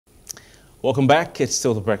Welcome back. It's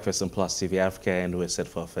still the Breakfast on Plus TV Africa, and we're set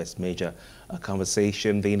for our first major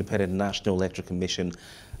conversation. The Independent National Electoral Commission,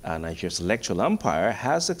 Nigeria's electoral umpire,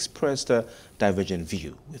 has expressed a divergent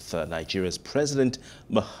view with Nigeria's President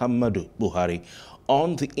Muhammadu Buhari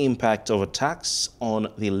on the impact of attacks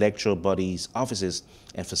on the electoral body's offices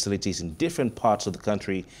and facilities in different parts of the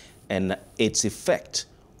country and its effect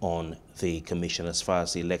on the commission as far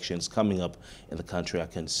as the elections coming up in the country are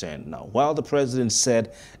concerned. Now, while the president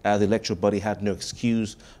said the electoral body had no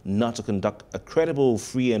excuse not to conduct a credible,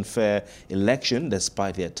 free and fair election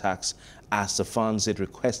despite the attacks, as the funds it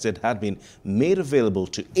requested had been made available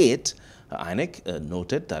to it, INEC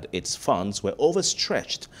noted that its funds were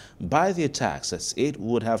overstretched by the attacks as it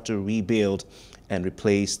would have to rebuild and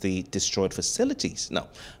replace the destroyed facilities. Now,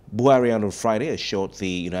 Buhari on Friday assured the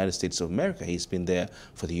United States of America, he's been there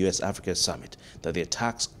for the U.S.-Africa Summit, that the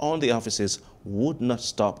attacks on the offices would not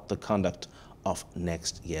stop the conduct of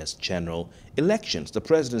next year's general elections. The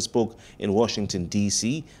president spoke in Washington,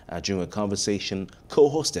 D.C. During a conversation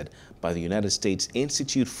co-hosted by the United States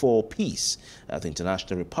Institute for Peace, the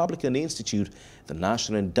International Republican Institute, the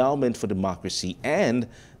National Endowment for Democracy, and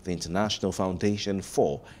the International Foundation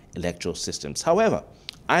for Electoral Systems. However,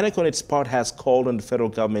 INEC on its part has called on the federal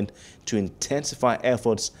government to intensify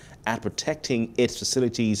efforts at protecting its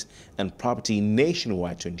facilities and property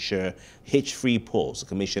nationwide to ensure hitch-free polls. The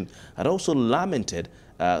commission had also lamented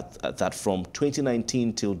that from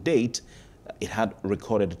 2019 till date, it had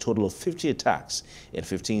recorded a total of 50 attacks in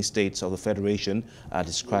 15 states of the Federation,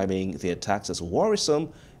 describing the attacks as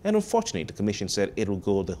worrisome and unfortunate. The commission said it will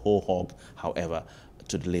go the whole hog, however,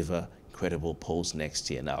 to deliver credible polls next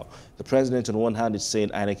year. Now, the president on one hand is saying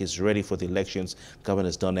INEC is ready for the elections. Government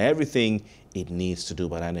has done everything it needs to do,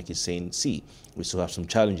 but INEC is saying, see, we still have some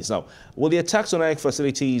challenges. Now, will the attacks on INEC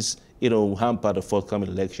facilities, hamper the forthcoming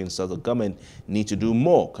elections? Does the government need to do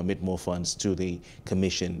more, commit more funds to the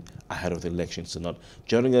commission ahead of the elections or not?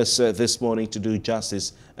 Joining us this morning to do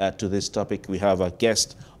justice to this topic, we have a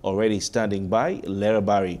guest already standing by.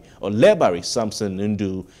 Lebari Sampson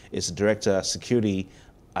Nduh is the Director of Security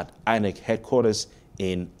at INEC headquarters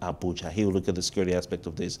in Abuja. He will look at the security aspect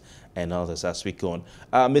of this and others as we go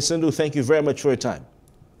on. Ms. Nduh, thank you very much for your time.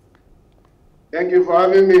 Thank you for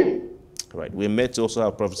having me. All right. We met to also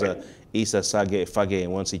have Professor Isa Fage,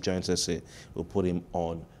 and once he joins us, we'll put him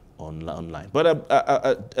online. But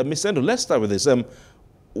Ms. Nduh, let's start with this.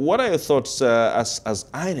 What are your thoughts as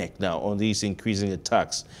INEC now on these increasing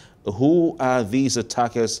attacks? Who are these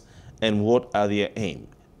attackers and what are their aim?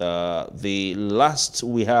 The last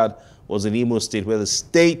we had was in Imo State, where the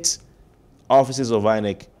state offices of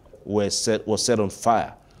INEC were set on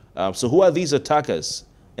fire. So who are these attackers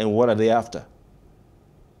and what are they after?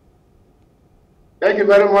 Thank you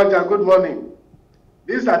very much and good morning.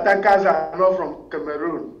 These attackers are not from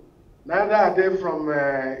Cameroon. Neither are they from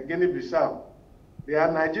Guinea-Bissau. They are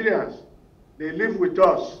Nigerians. They live with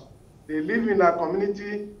us. They live in our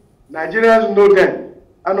community. Nigerians know them.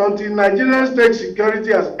 And until Nigerians take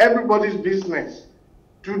security as everybody's business,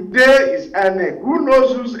 today is INEC. Who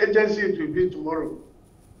knows whose agency it will be tomorrow?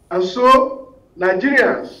 And so,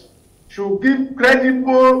 Nigerians should give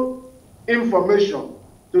credible information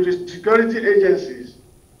to the security agencies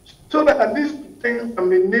so that these things can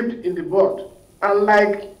be nipped in the bud. And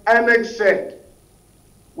like INEC said,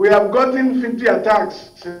 we have gotten 50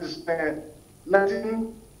 attacks since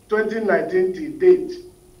 2019 to date.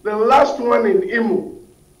 The last one in Imo,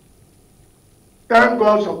 thank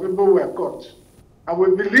God some people were caught. And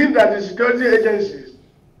we believe that the security agencies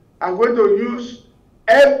are going to use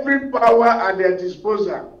every power at their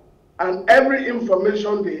disposal and every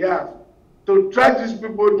information they have to track these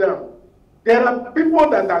people down. There are people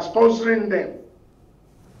that are sponsoring them.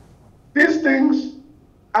 These things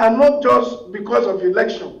are not just because of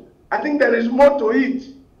election. I think there is more to it.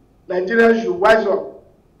 Nigerians should wise up.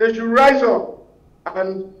 They should rise up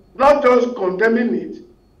and not just condemning it,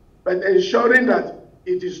 but ensuring that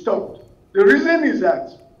it is stopped. The reason is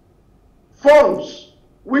that funds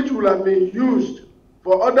which will have been used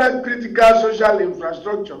for other critical social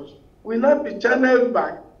infrastructures will not be channeled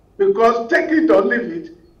back because take it or leave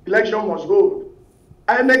it, election must hold.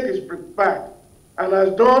 INEC is prepared and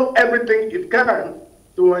has done everything it can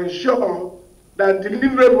to ensure that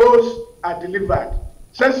deliverables are delivered.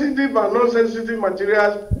 Sensitive and non-sensitive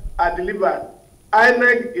materials are delivered.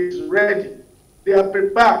 INEC is ready. They are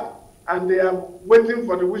prepared and they are waiting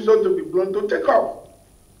for the whistle to be blown to take off.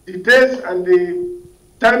 The dates and the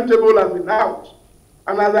timetable have been out.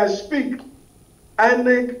 And as I speak,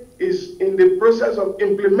 INEC is in the process of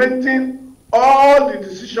implementing all the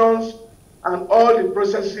decisions and all the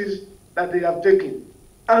processes that they have taken.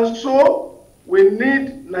 And so we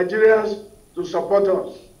need Nigerians to support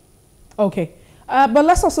us. Okay. But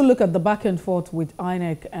let's also look at the back and forth with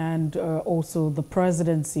INEC and also the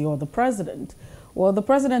presidency or the president. Well, the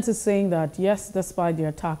president is saying that, yes, despite the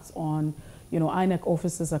attacks on, INEC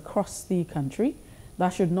offices across the country, that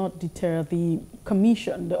should not deter the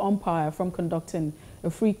commission, the umpire, from conducting a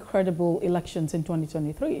free, credible elections in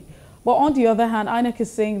 2023. But on the other hand, INEC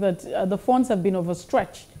is saying that the funds have been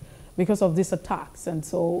overstretched because of these attacks. And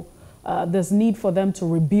so there's need for them to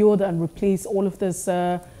rebuild and replace all of these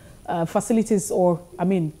facilities, or,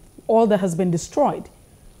 all that has been destroyed.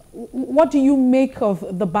 What do you make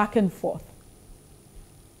of the back and forth?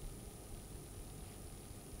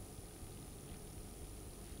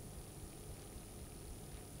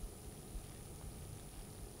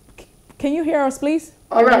 Can you hear us, please?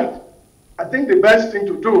 All right. I think the best thing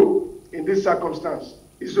to do in this circumstance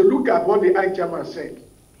is to look at what the INEC chairman said.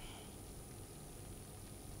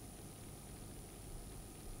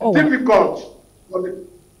 Oh. It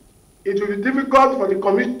will be difficult for the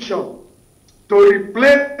commission to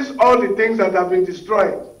replace all the things that have been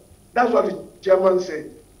destroyed. That's what the chairman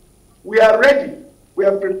said. We are ready. We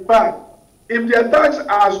are prepared. If the attacks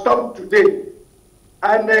are stopped today,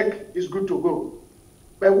 INEC is good to go.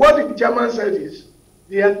 But what the chairman said is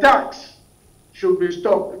the attacks should be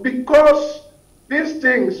stopped because these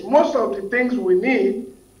things, most of the things we need,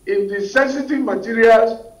 if the sensitive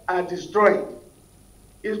materials are destroyed,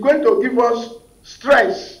 is going to give us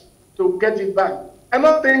stress to get it back. And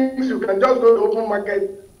not things you can just go to open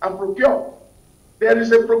market and procure. There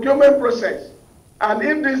is a procurement process. And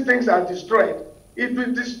if these things are destroyed, it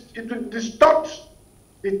will distort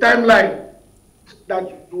the timeline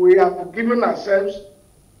that we have given ourselves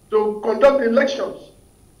to conduct elections.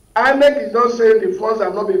 INEC is not saying the funds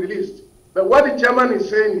have not been released. But what the chairman is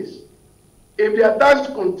saying is, if the attacks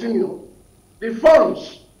continue, the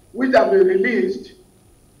funds which have been released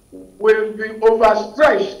will be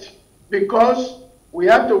overstretched because we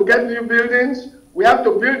have to get new buildings, we have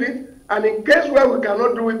to build it, and in case where we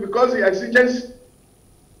cannot do it because the exigency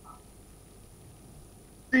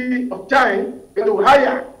of time, we have to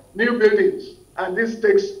hire new buildings, and this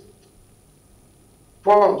takes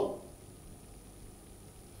funds.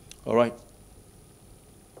 All right.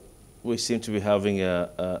 We seem to be having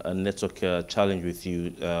a network challenge with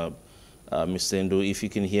you, Mr. Nduh. If you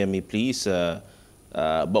can hear me, please.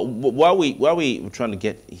 But while we're trying to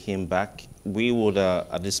get him back, we would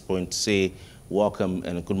at this point say welcome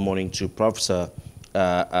and good morning to Professor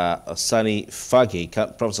Sani Fage.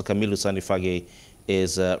 Professor Kamilu Sani Fage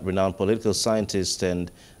is a renowned political scientist and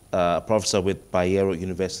professor with Bayero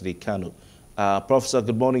University, Kano. Professor,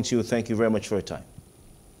 good morning to you. Thank you very much for your time.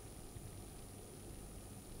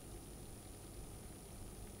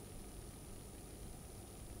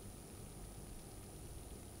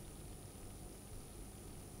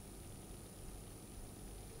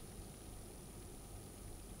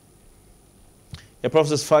 Yeah,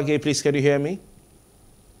 Professor Fage, please, can you hear me?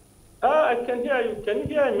 I can hear you. Can you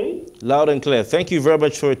hear me? Loud and clear. Thank you very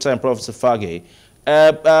much for your time, Professor Fage.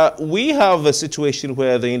 We have a situation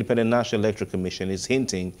where the Independent National Electoral Commission is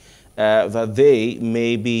hinting that they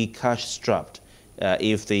may be cash-strapped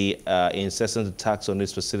if the incessant attacks on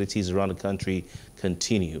these facilities around the country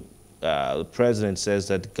continue. The president says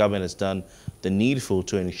that the government has done the needful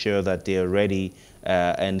to ensure that they are ready,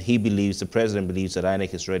 and the president believes that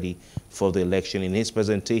INEC is ready for the election in his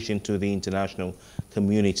presentation to the international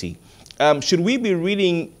community. Should we be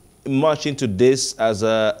reading much into this as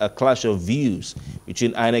a clash of views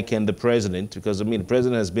between INEC and the president? Because, the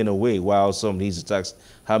president has been away while some of these attacks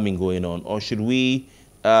have been going on. Or should we,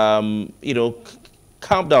 calm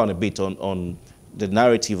down a bit on the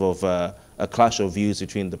narrative of a clash of views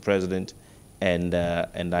between the president and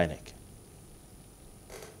INEC?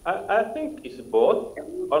 I think it's both.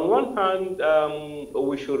 On one hand,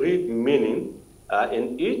 we should read meaning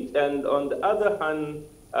in it, and on the other hand,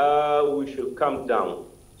 we should calm down.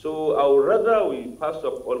 So I would rather we first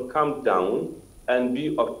of all calm down and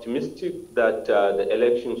be optimistic that the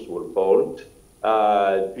elections will hold,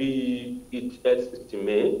 be it as it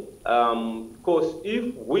may. Because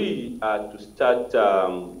if we are to start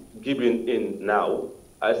giving in now,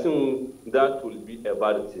 I think that will be a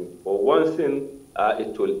bad thing. For one thing,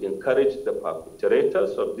 it will encourage the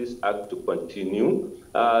perpetrators of this act to continue.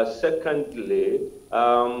 Secondly,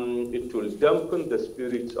 it will dampen the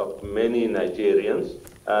spirits of many Nigerians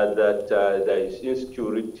that there is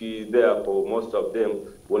insecurity, therefore most of them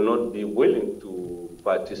will not be willing to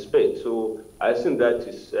participate. So I think that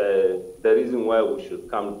is the reason why we should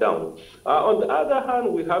calm down. On the other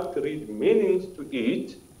hand, we have to read meanings to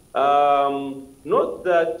it. Not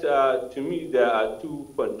that, to me, there are two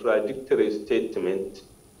contradictory statements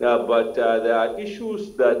but there are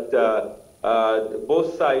issues that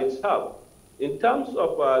both sides have. In terms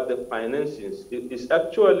of the finances, it is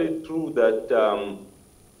actually true that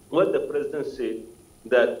what the president said,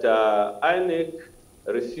 that INEC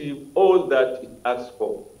received all that it asked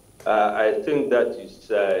for. I think that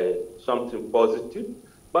is something positive.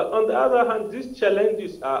 But on the other hand, these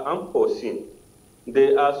challenges are unforeseen.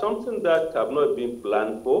 They are something that have not been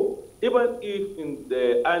planned for. Even if in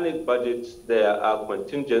the INEC budgets there are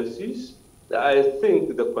contingencies, I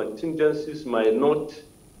think the contingencies might not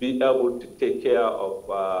be able to take care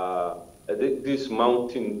of these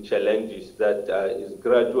mounting challenges that is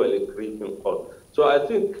gradually creeping on. So I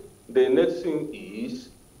think the next thing is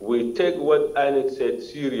we take what INEC said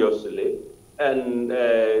seriously and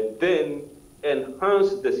then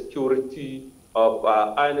enhance the security of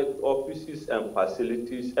INEC offices and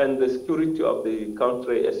facilities and the security of the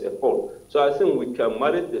country as a whole. So I think we can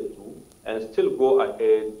marry the two and still go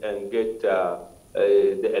ahead and get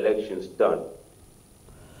the elections done.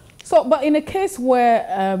 So, but in a case where,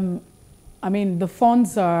 I mean, the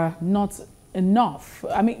funds are not enough,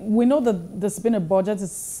 I mean, we know that there's been a budget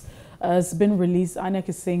has been released. INEC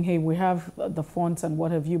is saying, hey, we have the funds and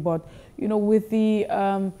what have you, but, you know, with the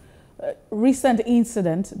recent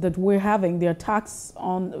incident that we're having, the attacks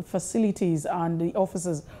on facilities and the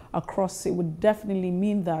offices across it would definitely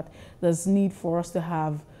mean that there's need for us to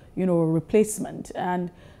have, you know, a replacement. And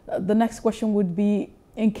the next question would be,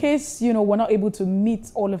 in case, you know, we're not able to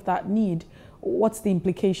meet all of that need, what's the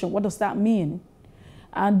implication? What does that mean?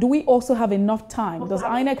 And do we also have enough time? Does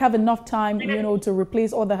INEC have enough time, you know, to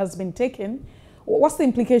replace all that has been taken? What's the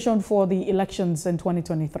implication for the elections in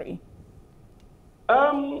 2023?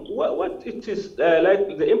 What it is,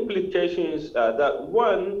 like the implications that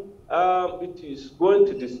one, it is going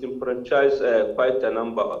to disenfranchise quite a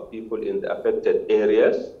number of people in the affected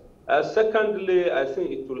areas. Secondly, I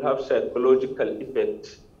think it will have psychological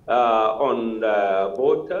effect on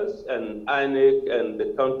voters and INEC and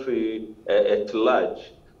the country at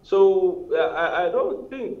large. So I don't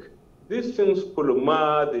think these things could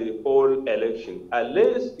mar the whole election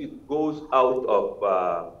unless it goes out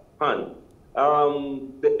of hand.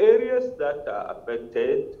 The areas that are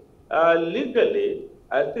affected legally,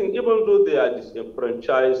 I think even though they are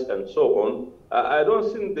disenfranchised and so on, I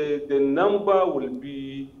don't think the number will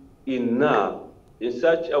be enough in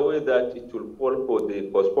such a way that it will call for the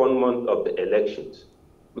postponement of the elections,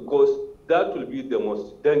 because that will be the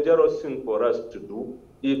most dangerous thing for us to do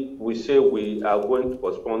if we say we are going to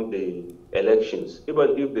postpone the elections,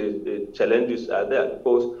 even if the challenges are there.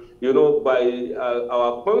 Because, you know, by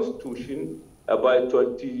our constitution, by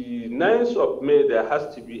 29th of May, there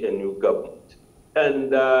has to be a new government.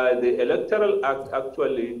 And the Electoral Act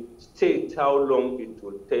actually states how long it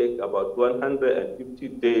will take, about 150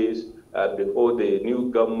 days before the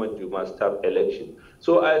new government, you must have election.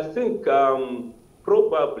 So I think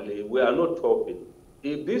probably we are not hoping.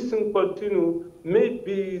 If this thing continue,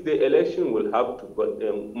 maybe the election will have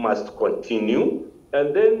to must continue,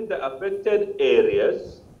 and then the affected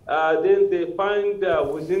areas, then they find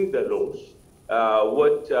within the laws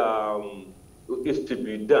what is to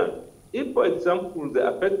be done. If, for example, the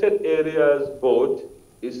affected areas vote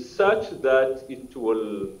is such that it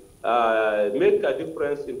will make a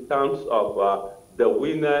difference in terms of the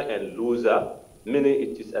winner and loser, meaning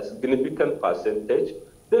it is a significant percentage,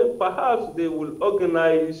 then perhaps they will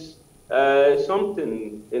organize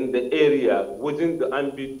something in the area within the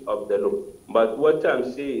ambit of the law. But what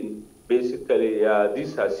I'm saying, basically,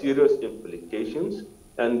 these are serious implications,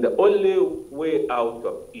 and the only way out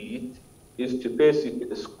of it is to face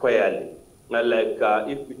it squarely. Like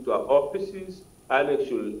if it were offices, INEC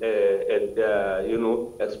should, you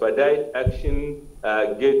know, expedite action,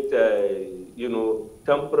 get, you know,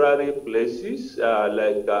 temporary places,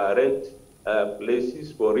 like rent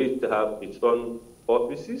places for it to have its own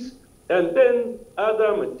offices. And then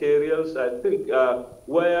other materials, I think,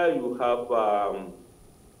 where you have,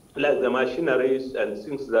 like the machineries and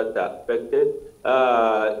things that are affected,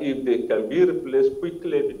 if they can be replaced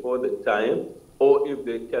quickly before the time, or if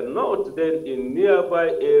they cannot, then in nearby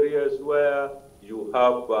areas where you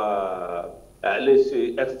have, let's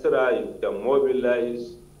say, extra, you can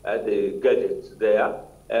mobilize the gadgets there,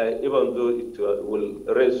 even though it will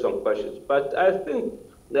raise some questions. But I think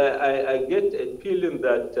that I get a feeling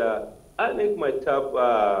that INEC might have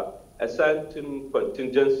a certain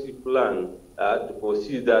contingency plan to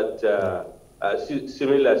foresee that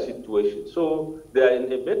similar situation. So they are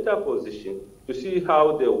in a better position to see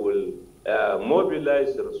how they will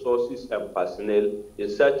mobilize resources and personnel in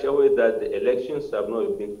such a way that the elections have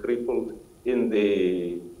not been crippled in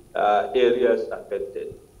the areas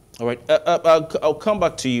affected. All right. I'll come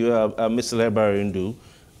back to you, Mr.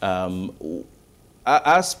 Nduh.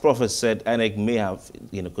 As Prophet said, INEC may have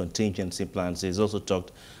contingency plans. He's also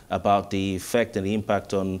talked about the effect and the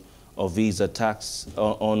impact of these attacks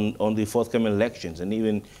on the forthcoming elections and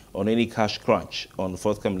even on any cash crunch on the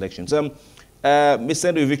forthcoming elections. Mr.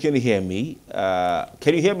 Nduh, if you can hear me,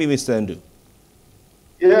 can you hear me, Mr. Nduh?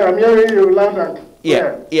 Yeah, I'm hearing you loud and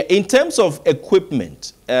clear. Yeah. In terms of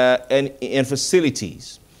equipment and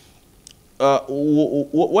facilities,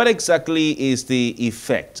 what exactly is the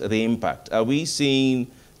effect, the impact? Are we seeing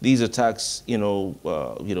these attacks,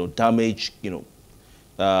 damage,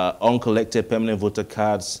 uncollected permanent voter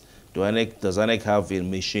cards? Does INEC have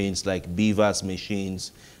machines like BVAS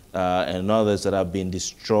machines and others that have been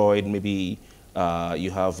destroyed? Maybe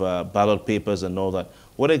you have ballot papers and all that.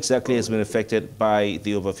 What exactly has been affected by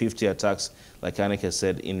the over 50 attacks, like INEC has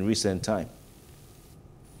said, in recent time?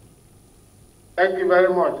 Thank you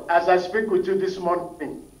very much. As I speak with you this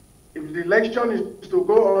morning, if the election is to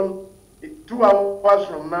go on 2 hours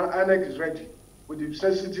from now, INEC is ready with the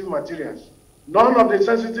sensitive materials. None of the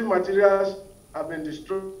sensitive materials have been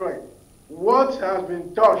destroyed. What has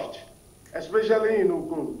been touched, especially in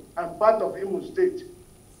Ogun and part of Imo State,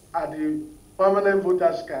 are the permanent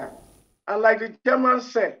voters' card. And like the chairman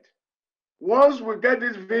said, once we get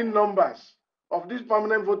these VIN numbers of these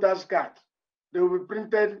permanent voters' cards, they will be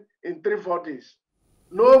printed in 3-4 days.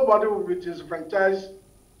 Nobody will be disenfranchised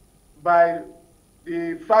by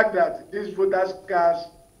the fact that these voters' cards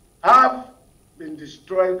have been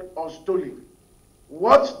destroyed or stolen.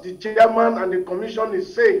 What the chairman and the commission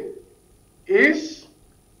is saying is,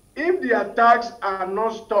 if the attacks are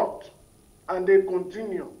not stopped and they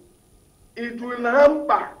continue, it will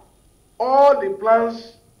hamper all the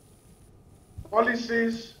plans,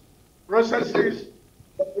 policies, processes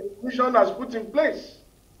that the commission has put in place.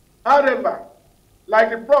 However,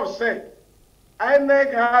 like the prof said,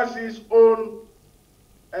 INEC has its own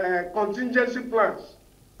contingency plans,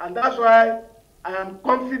 and that's why I am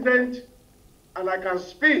confident and I can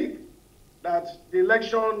speak that the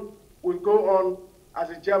election will go on as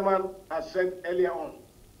the chairman has said earlier on.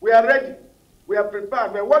 We are ready. We are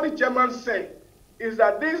prepared. But what the chairman said is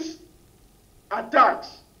that these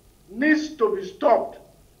attacks needs to be stopped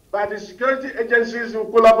by the security agencies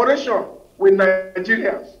in collaboration with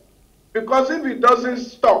Nigerians. Because if it doesn't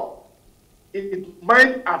stop, it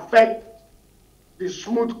might affect the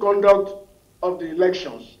smooth conduct of the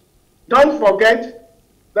elections. Don't forget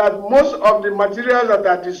that most of the materials that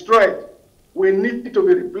are destroyed will need to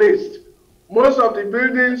be replaced. Most of the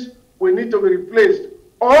buildings will need to be replaced.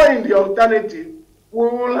 Or in the alternative, we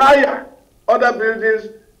will hire other buildings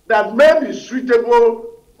that may be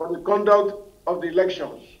suitable for the conduct of the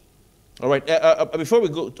elections. All right. Before we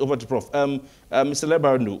go over to Prof, Mr.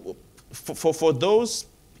 Nduh, for those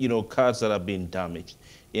cards that have been damaged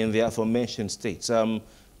in the aforementioned states, will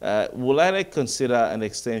INEC consider an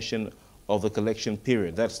extension of the collection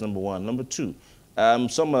period? That's number one. Number two,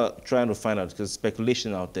 some are trying to find out, because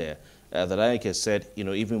speculation out there that INEC has said,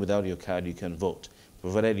 even without your card you can vote,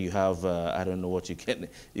 provided you have I don't know what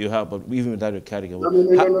you have, but even without your card you can vote.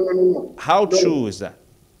 No. How true is that?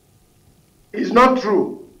 It's not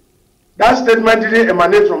true. That statement didn't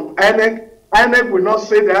emanate from INEC. INEC will not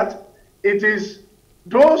say that. It is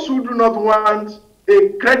those who do not want a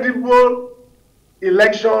credible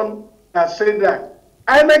election that say that.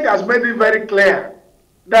 INEC has made it very clear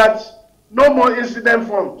that no more incident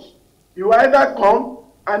forms. You either come,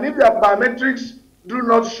 and if your biometrics do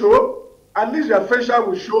not show, at least your facial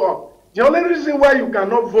will show up. The only reason why you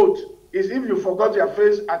cannot vote is if you forgot your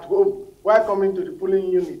face at home while coming to the polling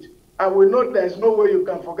unit. And we know there is no way you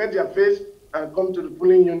can forget your face and come to the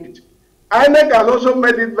polling unit. INEC has also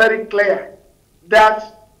made it very clear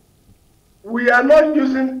that we are not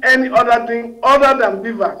using any other thing other than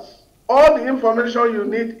BVAS. All the information you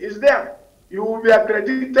need is there. You will be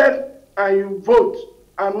accredited and you vote.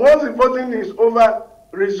 And once the voting is over,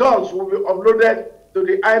 results will be uploaded to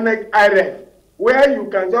the INEC IREF, where you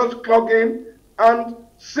can just clock in and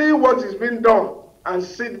see what is being done and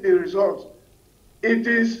see the results. It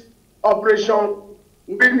is Operation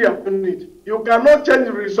Media Unit. You cannot change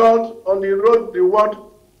the result on the road reward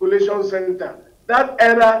collation center. That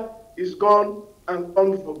era is gone and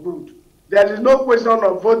gone for good. There is no question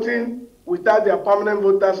of voting without their permanent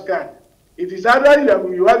voters card. It is either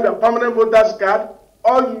you have your permanent voters card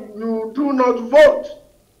or you do not vote.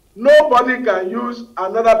 Nobody can use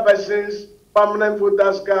another person's permanent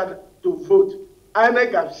voters card to vote.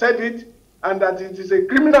 INEC have said it, and that it is a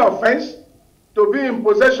criminal offense to be in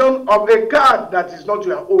possession of a card that is not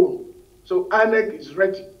your own. So INEC is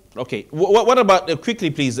ready. Okay. What about, quickly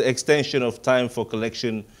please, the extension of time for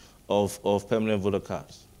collection of permanent voter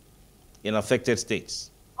cards in affected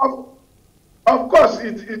states? Of course,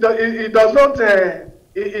 it does not,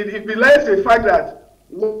 it belies the fact that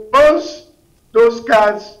once those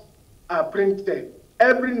cards are printed,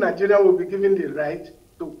 every Nigerian will be given the right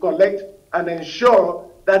to collect and ensure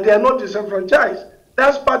that they are not disenfranchised.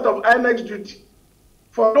 That's part of INEC's duty.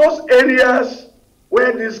 For those areas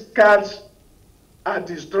where these cards are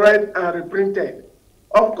destroyed and reprinted,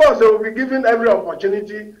 of course, they will be given every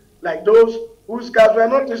opportunity like those whose cards were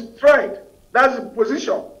not destroyed. That's the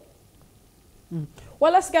position.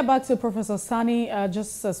 Well, let's get back to Professor Sani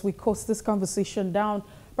just as we coast this conversation down.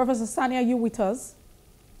 Professor Sani, are you with us?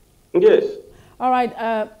 Yes. All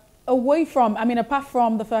right. Away from, I mean, apart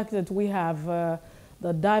from the fact that we have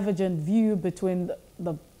the divergent view between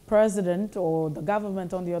the president or the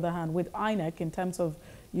government, on the other hand, with INEC in terms of,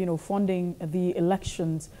 funding the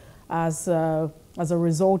elections as a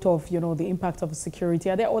result of, the impact of security,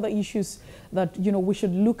 are there other issues that, we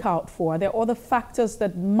should look out for? Are there other factors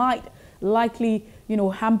that might likely,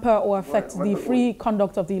 hamper or affect the free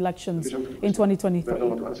conduct of the elections in 2023?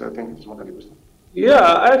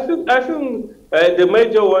 Yeah, I think the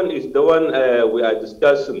major one is the one we are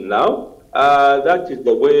discussing now. That is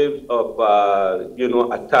the wave of,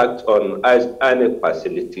 attacks on INEC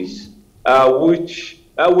facilities, which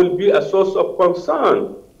will be a source of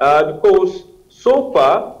concern because so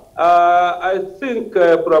far, I think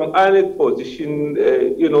from INEC position,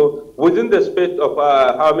 within the space of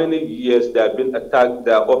how many years they have been attacked,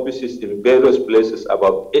 their offices in various places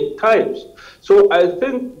about 8 times. So I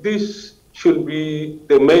think this should be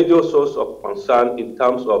the major source of concern in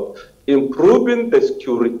terms of improving the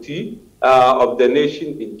security of the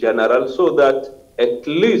nation in general, so that at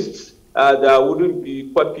least there wouldn't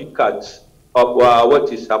be copycats of what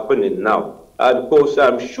is happening now. Because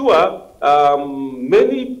I'm sure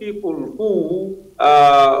many people who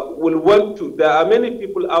will want to, there are many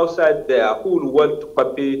people outside there who will want to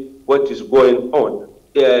copy what is going on.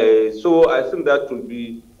 So I think that will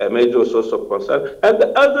be a major source of concern. And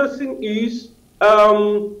the other thing is,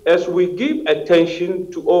 as we give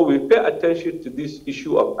attention to, or we pay attention to this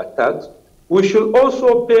issue of attacks, we should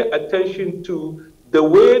also pay attention to the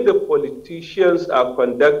way the politicians are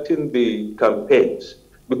conducting the campaigns,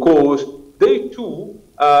 because they too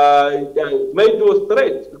major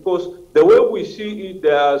threats, because the way we see it,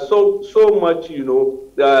 there are so much,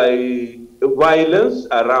 violence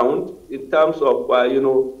around in terms of,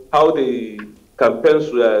 how the campaigns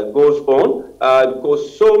goes on,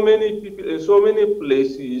 because so many people in so many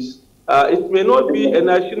places, it may not be a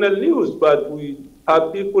national news, but we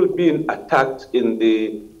have people being attacked in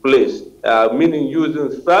the place, meaning using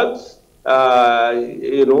thugs,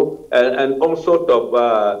 and all sort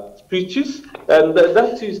of speeches, and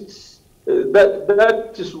that is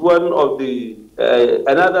one of the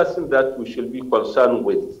another thing that we should be concerned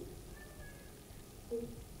with.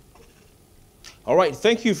 All right,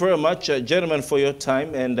 thank you very much, gentlemen, for your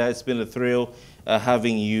time, and it's been a thrill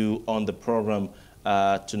having you on the program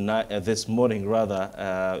tonight, this morning rather.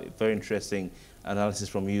 Very interesting analysis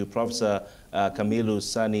from you. Professor Kamilu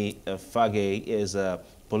Sani Fage is a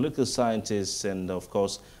political scientist and, of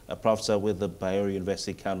course, a professor with the Bayero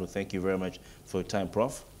University, Kano. Thank you very much for your time,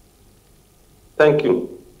 Prof. Thank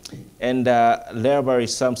you. And Legato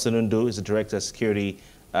Sampson Nduh is the Director of Security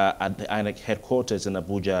at the INEC headquarters in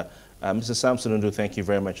Abuja. Mr. Sampson Nduh, thank you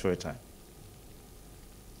very much for your time.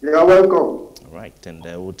 You're welcome. All right, and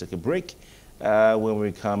we'll take a break. When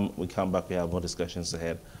we come back, we have more discussions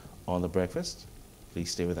ahead on The Breakfast. Please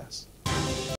stay with us.